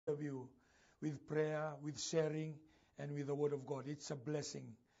serve you with prayer, with sharing, and with the Word of God. It's a blessing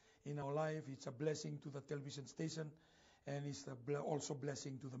in our life. It's a blessing to the television station, and it's also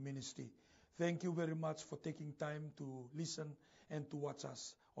blessing to the ministry. Thank you very much for taking time to listen and to watch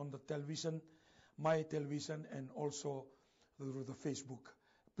us on the television, my television, and also through the Facebook.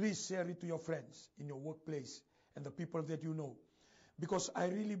 Please share it to your friends in your workplace and the people that you know. Because I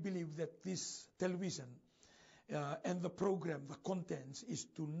really believe that this television and the program, the contents, is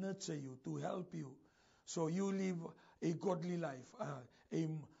to nurture you, to help you, so you live a godly life,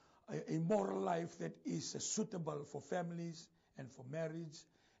 a moral life that is suitable for families and for marriage,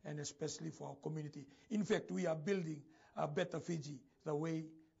 and especially for our community. In fact, we are building a better Fiji the way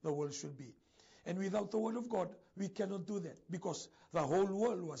the world should be. And without the Word of God, we cannot do that, because the whole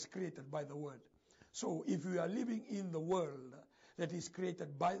world was created by the Word. So if we are living in the world that is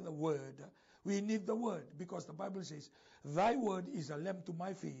created by the Word, we need the Word, because the Bible says, Thy Word is a lamp to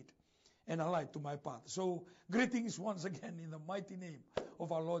my feet and a light to my path. So greetings once again in the mighty name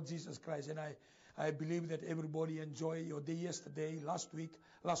of our Lord Jesus Christ. And I believe that everybody enjoyed your day yesterday, last week,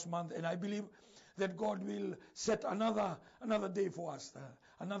 last month. And I believe that God will set another day for us,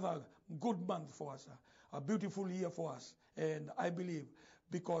 another good month for us, a beautiful year for us. And I believe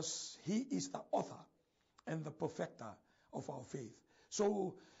because He is the author and the perfecter of our faith.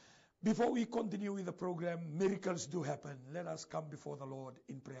 So before we continue with the program, miracles do happen. Let us come before the Lord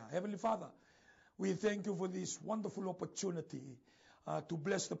in prayer. Heavenly Father, we thank you for this wonderful opportunity to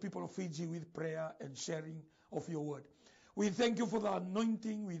bless the people of Fiji with prayer and sharing of your word. We thank you for the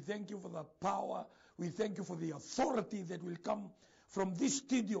anointing. We thank you for the power. We thank you for the authority that will come from this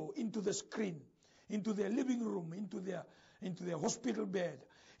studio into the screen, into their living room, into their hospital bed,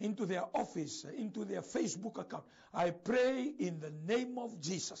 into their office, into their Facebook account. I pray in the name of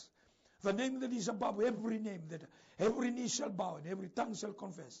Jesus, the name that is above every name, that every knee shall bow and every tongue shall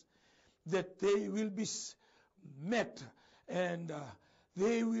confess, that they will be met and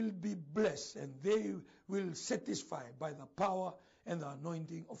they will be blessed and they will satisfy by the power and the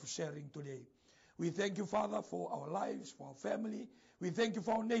anointing of sharing today. We thank you, Father, for our lives, for our family. We thank you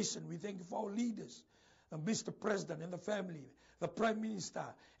for our nation. We thank you for our leaders, the Mr. President and the family, the Prime Minister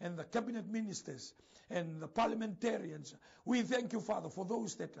and the cabinet ministers and the parliamentarians. We thank you, Father, for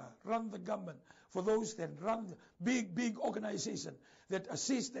those that run the government, for those that run big organizations that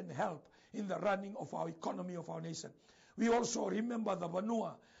assist and help in the running of our economy of our nation. We also remember the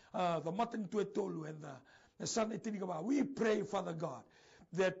Vanua, the Matan Tuetolu and the Snr Pst Atunaisa. We pray, Father God,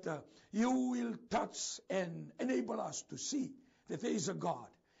 that you will touch and enable us to see that there is a God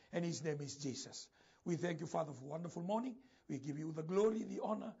and His name is Jesus. We thank you, Father, for a wonderful morning. We give you the glory, the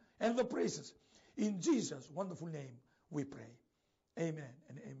honor, and the praises. In Jesus' wonderful name we pray. Amen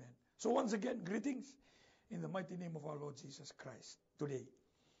and amen. So once again, greetings in the mighty name of our Lord Jesus Christ today.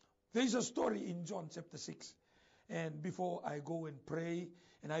 There is a story in John chapter 6. And before I go and pray,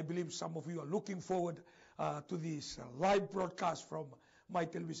 and I believe some of you are looking forward to this live broadcast from my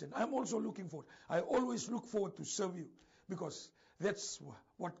television. I'm also looking forward. I always look forward to serve you, because that's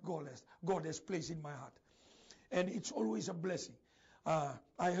what God has placed in my heart. And it's always a blessing.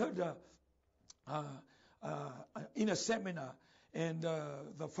 I heard in a seminar, and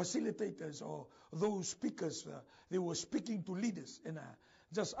the facilitators or those speakers, they were speaking to leaders, and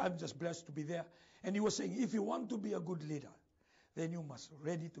I'm just blessed to be there. And he was saying, if you want to be a good leader, then you must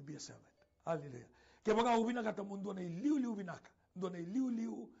ready to be a servant. Hallelujah. Kaya mga ubina kata mundo na liu vinaka, mundo na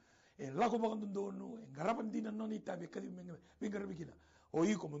liu, lako ba kandono, ngarapan din na nita be kadi vingarabi kina. O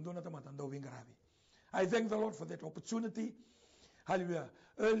iko mundo na tamatanda vingarabi. I thank the Lord for that opportunity. Hallelujah.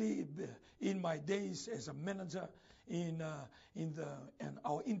 Early in my days as a manager in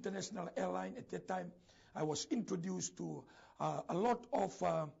our international airline at that time, I was introduced to a lot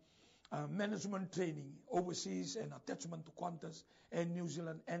of management training overseas and attachment to Qantas and New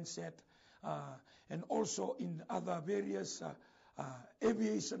Zealand NSET, and also in other various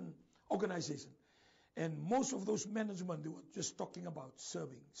aviation organizations. And most of those management, they were just talking about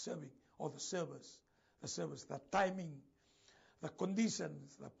serving, or the service, the timing, the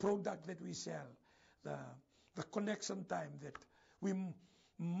conditions, the product that we sell, the connection time that we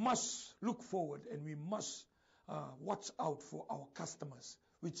must look forward and we must watch out for our customers,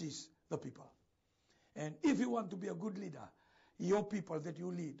 which is the people. And if you want to be a good leader, your people that you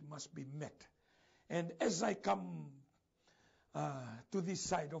lead must be met. And as I come to this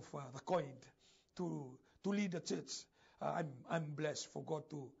side of the coin to lead the church, I'm blessed for God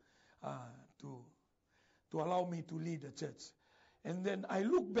to allow me to lead the church. And then I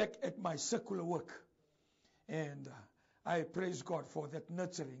look back at my secular work, and I praise God for that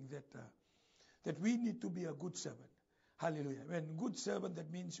nurturing, that we need to be a good servant. Hallelujah. When good servant,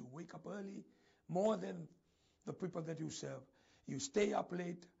 that means you wake up early, more than the people that you serve. You stay up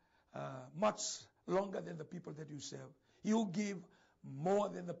late, much longer than the people that you serve. You give more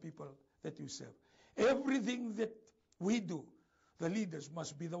than the people that you serve. Everything that we do, the leaders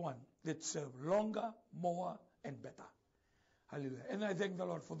must be the one that serve longer, more, and better. Hallelujah. And I thank the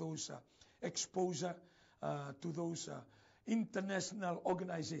Lord for those exposure to those international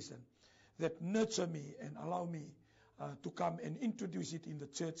organizations that nurture me and allow me to come and introduce it in the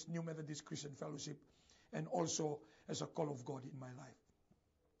church, New Methodist Christian Fellowship, and also as a call of God in my life.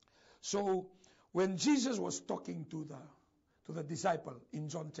 So when Jesus was talking to the disciple in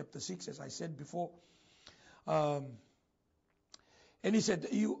John chapter 6, as I said before, and he said,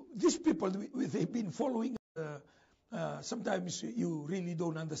 these people, they've been following, sometimes you really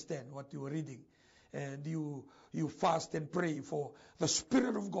don't understand what you are reading, and you fast and pray for the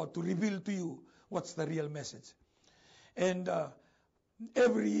Spirit of God to reveal to you what's the real message. And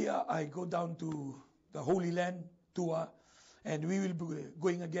every year I go down to the Holy Land tour, and we will be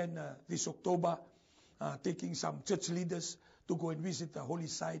going again this October, taking some church leaders to go and visit the holy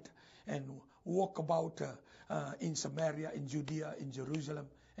site and walk about in Samaria, in Judea, in Jerusalem,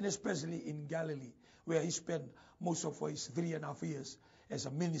 and especially in Galilee, where he spent most of his 3.5 years as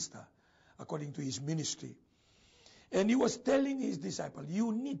a minister, according to his ministry. And he was telling his disciples,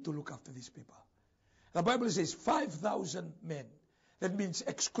 you need to look after these people. The Bible says 5,000 men. That means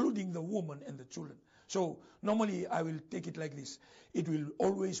excluding the woman and the children. So normally I will take it like this. It will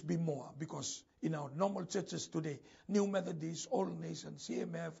always be more, because in our normal churches today, New Methodist, All Nations,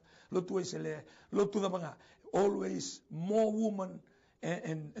 CMF, Lotu Esele, Lotu Dabanga, always more women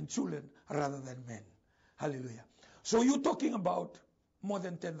and children rather than men. Hallelujah. So you're talking about more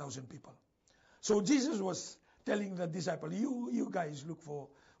than 10,000 people. So Jesus was telling the disciples, you guys look for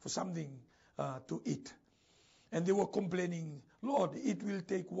something to eat. And they were complaining, Lord, it will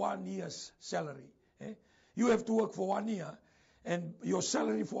take 1 year's salary. You have to work for 1 year, and your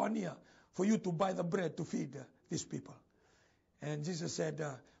salary for 1 year, for you to buy the bread to feed these people. And Jesus said,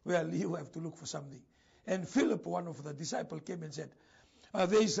 well, you have to look for something. And Philip, one of the disciples, came and said,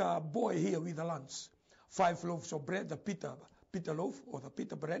 there is a boy here with a lunch, 5 loaves of bread, the pita loaf, or the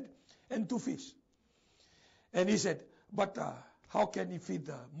pita bread, and 2 fish. And he said, but how can he feed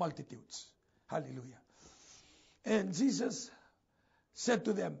the multitudes? Hallelujah. And Jesus said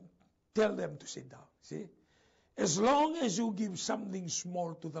to them, tell them to sit down. See? As long as you give something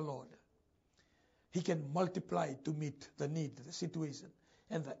small to the Lord, He can multiply to meet the need, the situation,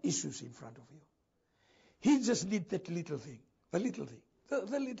 and the issues in front of you. He just needs that little thing, the little thing,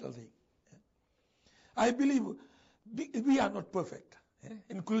 the little thing. I believe we are not perfect,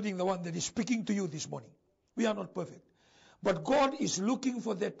 including the one that is speaking to you this morning. We are not perfect. But God is looking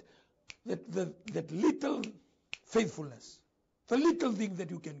for that little faithfulness, the little thing that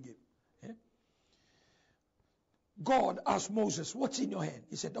you can give. God asked Moses, what's in your hand?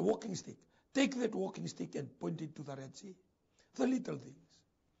 He said, a walking stick. Take that walking stick and point it to the Red Sea. The little things.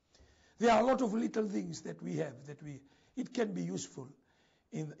 There are a lot of little things that we have it can be useful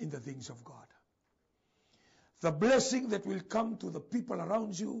in the things of God. The blessing that will come to the people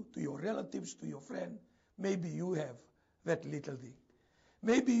around you, to your relatives, to your friend, maybe you have that little thing.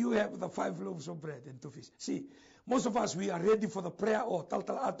 Maybe you have the 5 loaves of bread and 2 fish. See, most of us, we are ready for the prayer, or Tal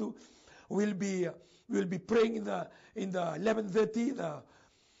Atu. We'll be praying in the 11:30, the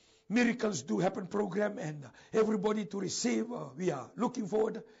Miracles Do Happen program, and everybody to receive. We are looking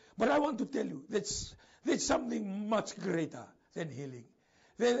forward. But I want to tell you, there's something much greater than healing.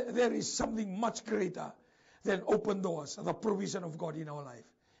 There is something much greater than open doors, the provision of God in our life.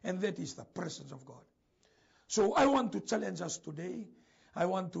 And that is the presence of God. So I want to challenge us today. I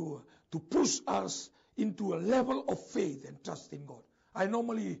want to push us into a level of faith and trust in God. I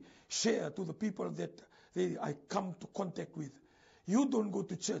normally share to the people that I come to contact with. You don't go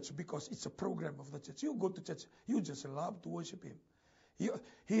to church because it's a program of the church. You go to church, you just love to worship Him.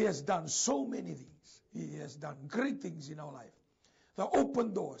 He has done so many things. He has done great things in our life. The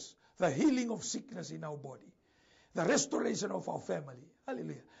open doors, the healing of sickness in our body, the restoration of our family.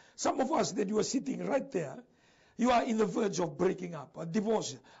 Hallelujah. Some of us that you are sitting right there, you are in the verge of breaking up, a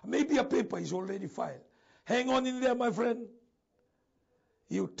divorce. Maybe a paper is already filed. Hang on in there, my friend.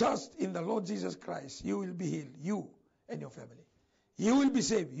 You trust in the Lord Jesus Christ, you will be healed, you and your family. You will be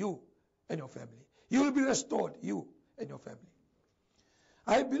saved, you and your family. You will be restored, you and your family.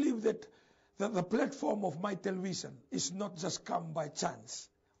 I believe that the platform of my television is not just come by chance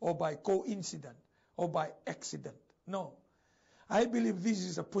or by coincidence or by accident. No. I believe this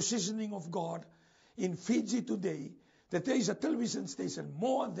is a positioning of God in Fiji today, that there is a television station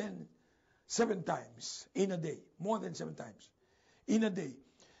more than 7 times in a day, more than 7 times in a day,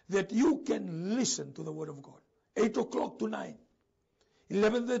 that you can listen to the Word of God. 8 o'clock to 9,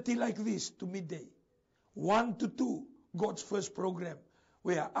 11:30 like this to midday, 1 to 2, God's first program,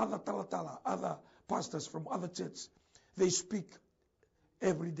 where other talatala, other pastors from other churches, they speak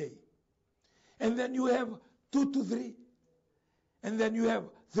every day. And then you have 2 to 3, and then you have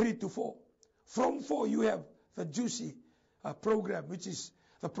 3 to 4. From 4 you have the juicy program, which is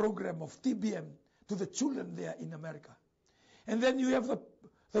the program of TBM to the children there in America. And then you have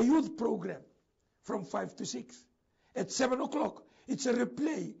the youth program from 5 to 6. At 7 o'clock, it's a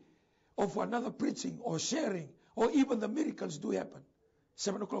replay of another preaching or sharing, or even the miracles do happen.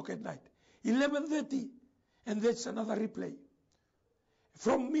 7 o'clock at night. 11:30, and that's another replay.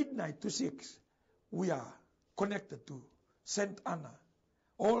 From midnight to 6, we are connected to St. Anna,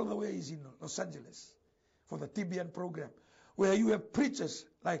 all the way is in Los Angeles, for the TBN program, where you have preachers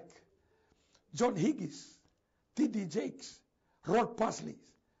like John Higgins, T.D. Jakes, Rod Parsley,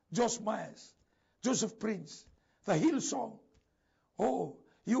 Josh Myers, Joseph Prince, the Hillsong, oh,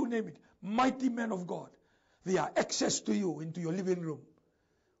 you name it, mighty men of God. They are access to you into your living room.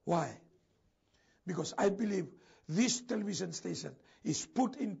 Why? Because I believe this television station is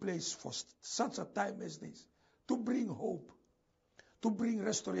put in place for such a time as this, to bring hope, to bring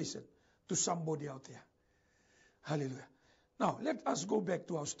restoration to somebody out there. Hallelujah. Now, let us go back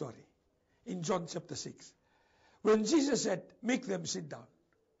to our story in John chapter 6. When Jesus said, make them sit down.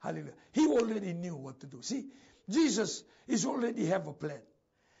 Hallelujah. He already knew what to do. See, Jesus is already have a plan.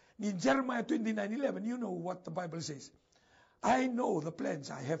 In Jeremiah 29:11, you know what the Bible says. I know the plans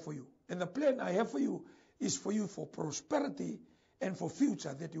I have for you. And the plan I have for you is for you for prosperity and for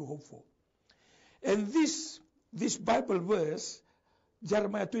future that you hope for. And this Bible verse,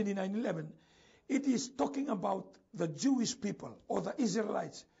 Jeremiah 29:11, it is talking about the Jewish people or the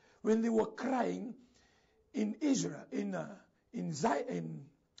Israelites when they were crying in Israel, in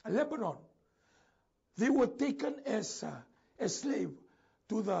Lebanon. They were taken as slave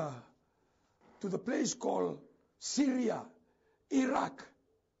to the place called Syria, Iraq,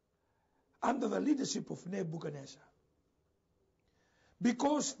 under the leadership of Nebuchadnezzar.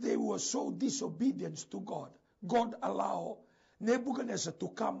 Because they were so disobedient to God, God allowed Nebuchadnezzar to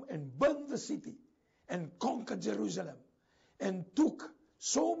come and burn the city and conquer Jerusalem and took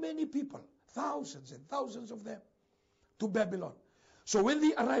so many people, thousands and thousands of them, to Babylon. So when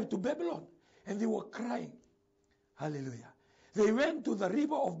they arrived to Babylon and they were crying, hallelujah, they went to the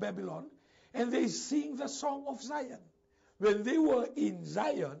river of Babylon and they sing the song of Zion. When they were in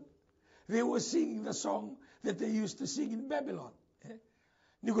Zion, they were singing the song that they used to sing in Babylon.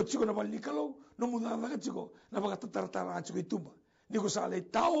 Niko chiko na bali kalau no mudanga chiko na bagatatartara chiko itumba. Niko sale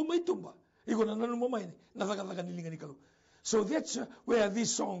tao mai tumba. Iko na nanu mamai na tagataga nilinga nikalo. So that's where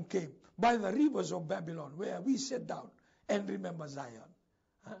this song came, by the rivers of Babylon, where we sat down and remember Zion.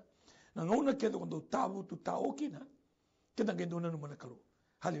 Na ngona kedo kondo tabu tu taoki na keda kendo na numanakalo.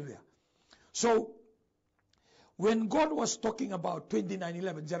 Hallelujah. So when God was talking about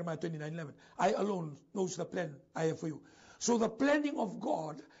 29:11, Jeremiah 29:11, I alone knows the plan I have for you. So the planning of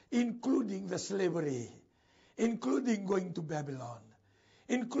God, including the slavery, including going to Babylon,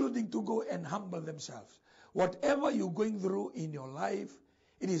 including to go and humble themselves. Whatever you're going through in your life,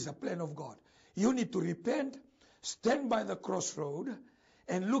 it is a plan of God. You need to repent, stand by the crossroad,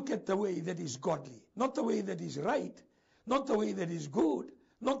 and look at the way that is godly. Not the way that is right, not the way that is good,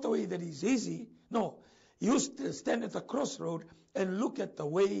 not the way that is easy. No, you stand at the crossroad and look at the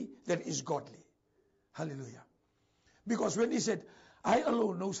way that is godly. Hallelujah. Because when he said, I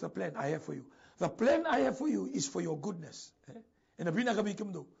alone knows the plan I have for you. The plan I have for you is for your goodness. And the binaka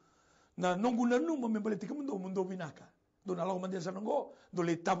bikimdo. Na nongunanu mamembalitikimdo mundo binaka. Do na lago mandia sanongo, do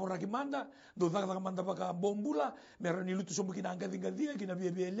le taporaki manda, do daga manda baka bombula, meron niluto so mukina angka tinggadia, kina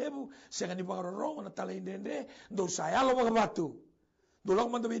biye lebu, sanga ni baka rong na tala indende, do sayalo baka batu. Do lago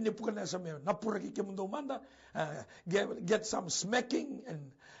manda biye pukan na samyo, napuraki kimundo manda, get some smacking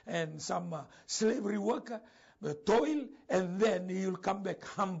and some slavery worker, toil, and then you'll come back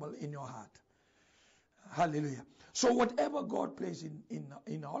humble in your heart. Hallelujah. So whatever God plays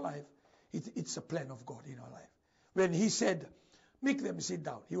in our life, it's a plan of God in our life. When he said, make them sit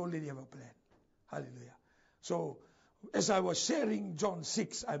down, he already have a plan. Hallelujah. So as I was sharing John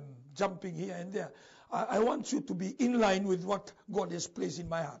 6, I'm jumping here and there. I want you to be in line with what God has placed in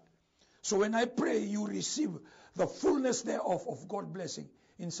my heart. So when I pray, you receive the fullness thereof of God's blessing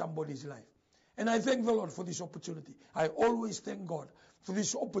in somebody's life. And I thank the Lord for this opportunity. I always thank God for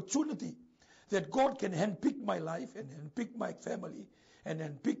this opportunity that God can handpick my life and handpick my family and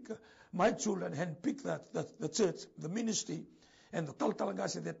handpick my children, handpick the church, the ministry, and the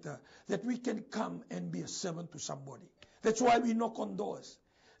taltalangasi that we can come and be a servant to somebody. That's why we knock on doors.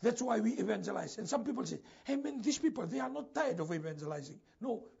 That's why we evangelize. And some people say, hey man, these people, they are not tired of evangelizing.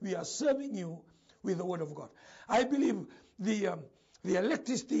 No, we are serving you with the word of God. I believe the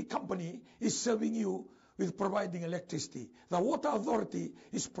electricity company is serving you with providing electricity. The water authority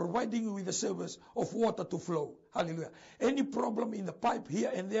is providing you with the service of water to flow. Hallelujah. Any problem in the pipe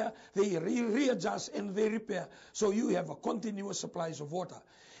here and there, they readjust and they repair. So you have a continuous supplies of water.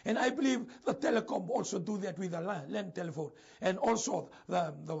 And I believe the telecom also do that with the land telephone. And also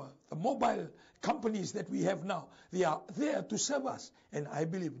the mobile companies that we have now, they are there to serve us. And I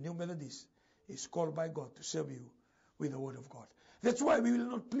believe New Methodist is called by God to serve you with the word of God. That's why we will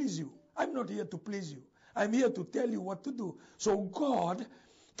not please you. I'm not here to please you. I'm here to tell you what to do. So God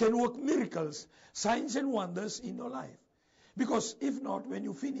can work miracles, signs and wonders in your life. Because if not, when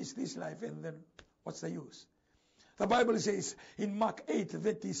you finish this life, and then what's the use? The Bible says in Mark 8,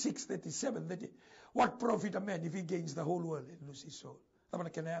 36, 37, 30, what profit a man if he gains the whole world and loses his soul?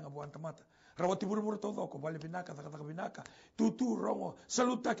 Rawati buru todo ko bali binaka taka binaka tutu rongo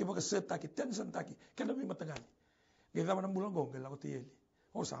salutaki baka setaki tensantaki kana mi matangani. Gaya man bulang gong gela ko tiyeli.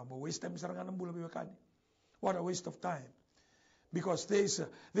 O sabo waste time sarangan ng bulang bibakani. What a waste of time. Because there's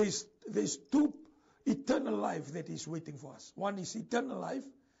two eternal life that is waiting for us. One is eternal life,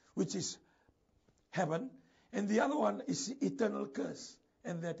 which is heaven, and the other one is eternal curse,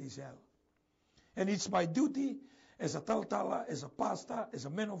 and that is hell. And it's my duty as a taltala, as a pastor, as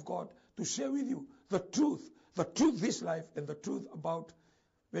a man of God, to share with you the truth this life, and the truth about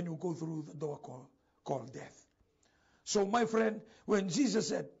when you go through the door called death. So my friend, when Jesus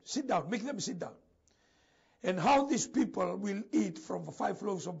said, sit down, make them sit down. And how these people will eat from 5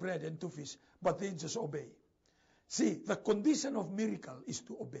 loaves of bread and 2 fish, but they just obey. See, the condition of miracle is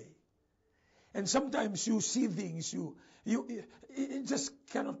to obey. And sometimes you see things, it just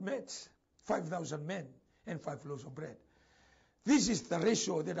cannot match 5,000 men and 5 loaves of bread. This is the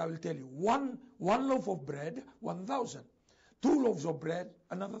ratio that I will tell you. One loaf of bread, 1,000. 2 loaves of bread,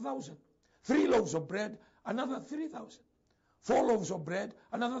 another 1,000. 3 loaves of bread, another 3,000. 4 loaves of bread,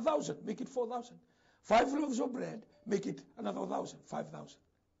 another 1,000. Make it 4,000. 5 loaves of bread, make it another 1,000, 5,000.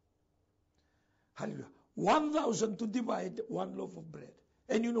 Hallelujah. 1,000 to divide 1 loaf of bread.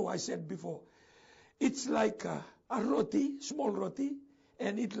 And you know, I said before, it's like a roti, small roti,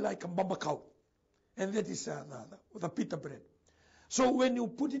 and it's like a babakau. And that is the pita bread. So when you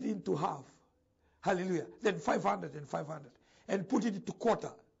put it into half, hallelujah, then 500 and 500, and put it into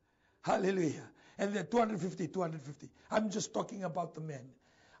quarter, hallelujah, and then 250, 250. I'm just talking about the men.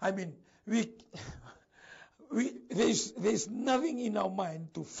 I mean, there's nothing in our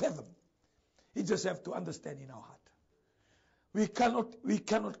mind to fathom. We just have to understand in our heart. We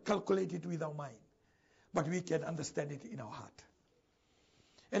cannot calculate it with our mind, but we can understand it in our heart.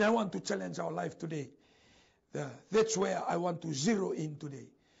 And I want to challenge our life today. That's where I want to zero in today.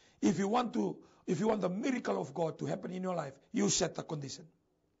 If you want the miracle of God to happen in your life, you set the condition.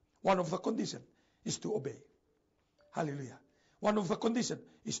 One of the conditions is to obey. Hallelujah. One of the conditions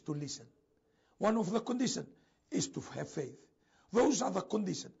is to listen. One of the conditions is to have faith. Those are the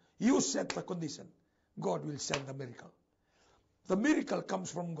conditions. You set the condition. God will send the miracle. The miracle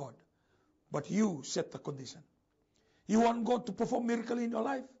comes from God. But you set the condition. You want God to perform miracle in your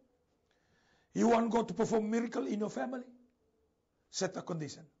life? You want God to perform miracle in your family? Set the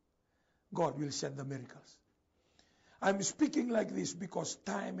condition. God will send the miracles. I'm speaking like this because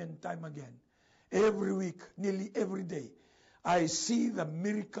time and time again, every week, nearly every day, I see the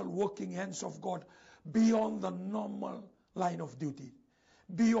miracle working hands of God beyond the normal line of duty,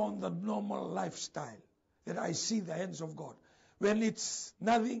 beyond the normal lifestyle, that I see the hands of God. When it's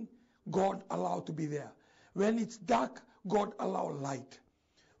nothing, God allow to be there. When it's dark, God allow light.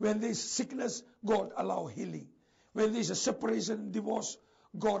 When there's sickness, God allow healing. When there's a separation and divorce,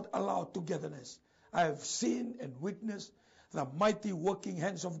 God allow togetherness. I have seen and witnessed the mighty working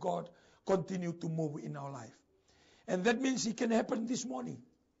hands of God continue to move in our life. And that means it can happen this morning.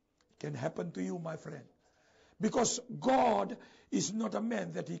 It can happen to you, my friend. Because God is not a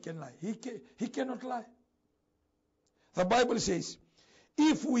man that he can lie. He cannot lie. The Bible says,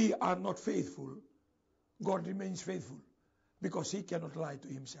 if we are not faithful, God remains faithful. Because he cannot lie to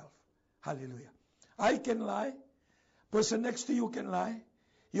himself. Hallelujah. I can lie. Person next to you can lie.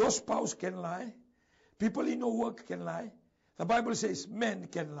 Your spouse can lie. People in your work can lie. The Bible says men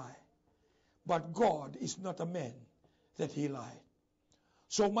can lie. But God is not a man that he lied.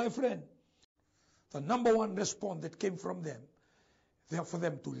 So my friend, the number one response that came from them, for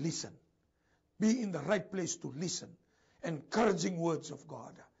them to listen. Be in the right place to listen. Encouraging words of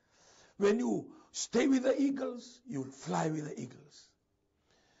God. When you stay with the eagles, you'll fly with the eagles.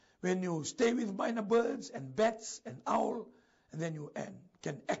 When you stay with minor birds and bats and owl, and then you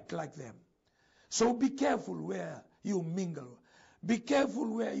can act like them. So be careful where you mingle. Be careful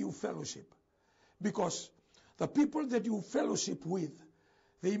where you fellowship. Because the people that you fellowship with,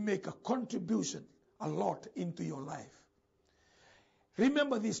 they make a contribution a lot into your life.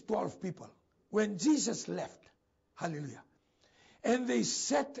 Remember these 12 people. When Jesus left, hallelujah, and they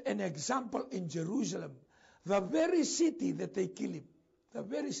set an example in Jerusalem, the very city that they killed him, the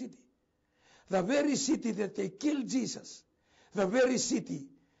very city that they killed Jesus, the very city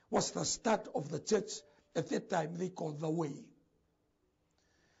was the start of the church at that time they called the Way.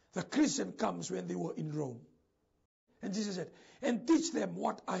 The Christian comes when they were in Rome. And Jesus said, and teach them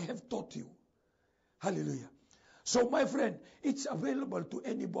what I have taught you. Hallelujah. So my friend, it's available to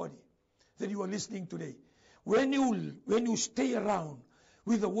anybody that you are listening today. When you stay around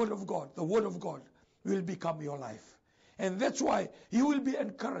with the Word of God will become your life. And that's why you will be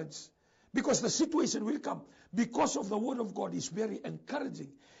encouraged, because the situation will come. Because of the Word of God is very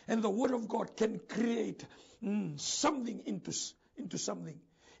encouraging. And the Word of God can create something into something.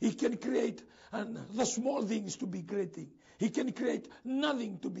 He can create the small things to be great things. He can create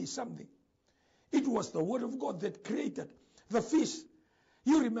nothing to be something. It was the Word of God that created the fish.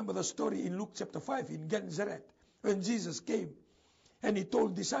 You remember the story in Luke chapter 5 in Gennesaret, when Jesus came and he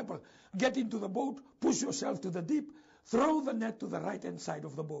told disciples, get into the boat, push yourself to the deep, throw the net to the right-hand side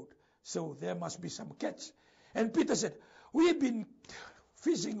of the boat. So there must be some catch. And Peter said, we've been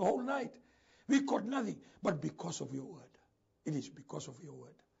fishing all night. We caught nothing. But because of your word. It is because of your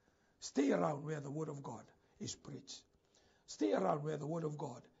word. Stay around where the Word of God is preached. Stay around where the Word of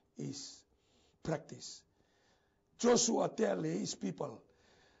God is practiced. Joshua tell his people,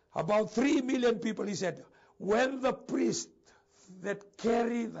 about 3 million people, he said, when the priest that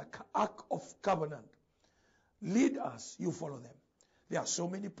carry the Ark of Covenant lead us, you follow them. There are so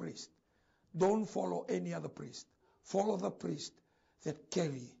many priests. Don't follow any other priest. Follow the priest that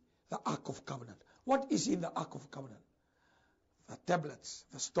carry the Ark of Covenant. What is in the Ark of Covenant? The tablets,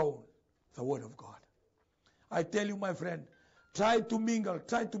 the stone, the Word of God. I tell you, my friend, try to mingle,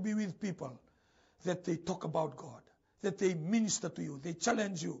 try to be with people that they talk about God, that they minister to you, they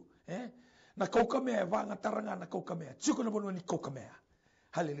challenge you.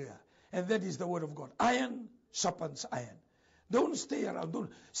 Hallelujah. And that is the Word of God. Iron sharpens iron. Don't stay around.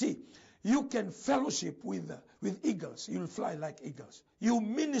 See, you can fellowship with eagles. You'll fly like eagles. You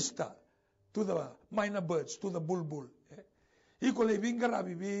minister to the minor birds, to the bulbul. Iko le vingara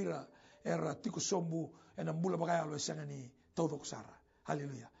vivira era tiko sombu en ambula bagaya lo sangani todo sara.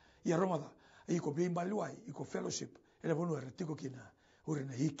 Hallelujah. Ya romada iko bimbaluai iko fellowship ele bonu era tiko kina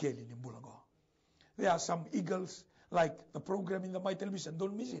urena hikeli ni mbulago. There are some eagles, like the program in the My Television.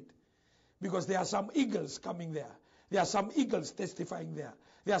 Don't miss it, because there are some eagles coming there. There are some eagles testifying there.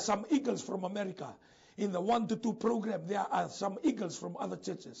 There are some eagles from America. In the 1 to 2 program, there are some eagles from other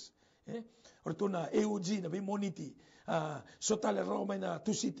churches. Ortuna AOG na bimoniti. Sotale Roma na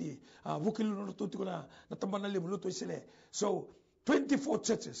tu city. Vukilu no tuti na natambana limu luto isile. So 24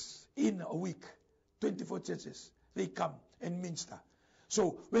 churches in a week. 24 churches. They come and minister.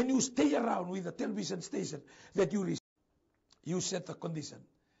 So when you stay around with the television station that you receive, you set the condition,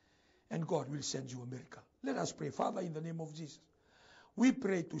 and God will send you a miracle. Let us pray. Father, in the name of Jesus, we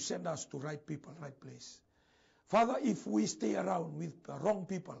pray to send us to right people, right place. Father, if we stay around with wrong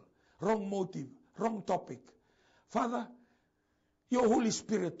people, wrong motive, wrong topic, Father, your Holy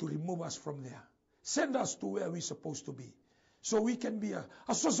Spirit to remove us from there. Send us to where we're supposed to be, so we can be a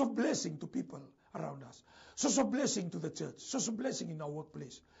source of blessing to people around us, source of blessing to the church, source of blessing in our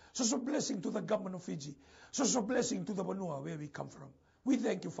workplace, source of blessing to the government of Fiji, source of blessing to the Vanua where we come from. We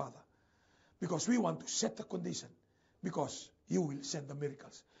thank you, Father, because we want to set the condition, because you will send the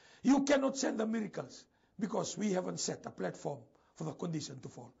miracles. You cannot send the miracles because we haven't set a platform for the condition to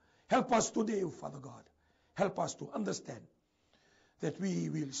fall. Help us today, Father God. Help us to understand that we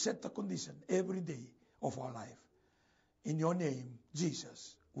will set the condition every day of our life. In your name,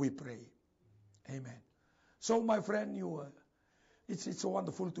 Jesus, we pray. Amen. So, my friend, it's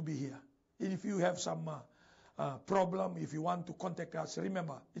wonderful to be here. If you have some problem, if you want to contact us,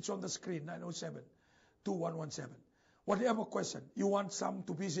 remember, it's on the screen, 907-2117. Whatever question, you want some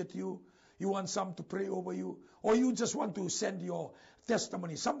to visit you, you want some to pray over you, or you just want to send your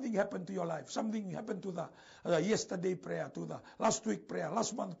testimony. Something happened to your life. Something happened to the yesterday prayer, to the last week prayer,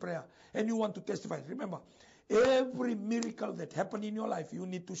 last month prayer, and you want to testify. Remember, every miracle that happened in your life, you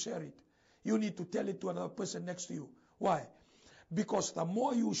need to share it. You need to tell it to another person next to you. Why? Because the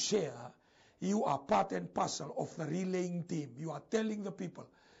more you share, you are part and parcel of the relaying team. You are telling the people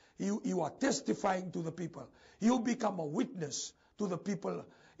You are testifying to the people. You become a witness to the people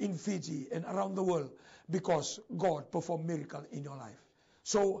in Fiji and around the world because God performed miracle in your life.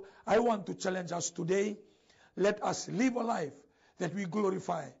 So I want to challenge us today. Let us live a life that we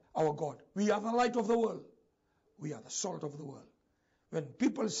glorify our God. We are the light of the world. We are the salt of the world. When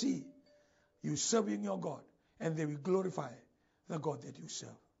people see you serving your God, and they will glorify the God that you serve.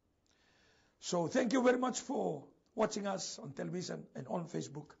 So thank you very much for watching us on television and on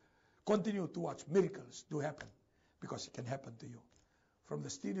Facebook. Continue to watch. Miracles do happen because it can happen to you. From the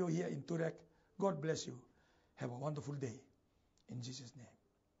studio here in Turek, God bless you. Have a wonderful day. In Jesus'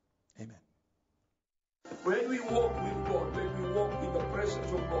 name. Amen. When we walk with God, when we walk in the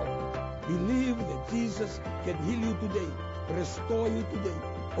presence of God, believe that Jesus can heal you today, restore you today,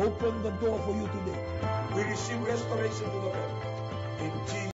 open the door for you today. We receive restoration to the body. In Jesus'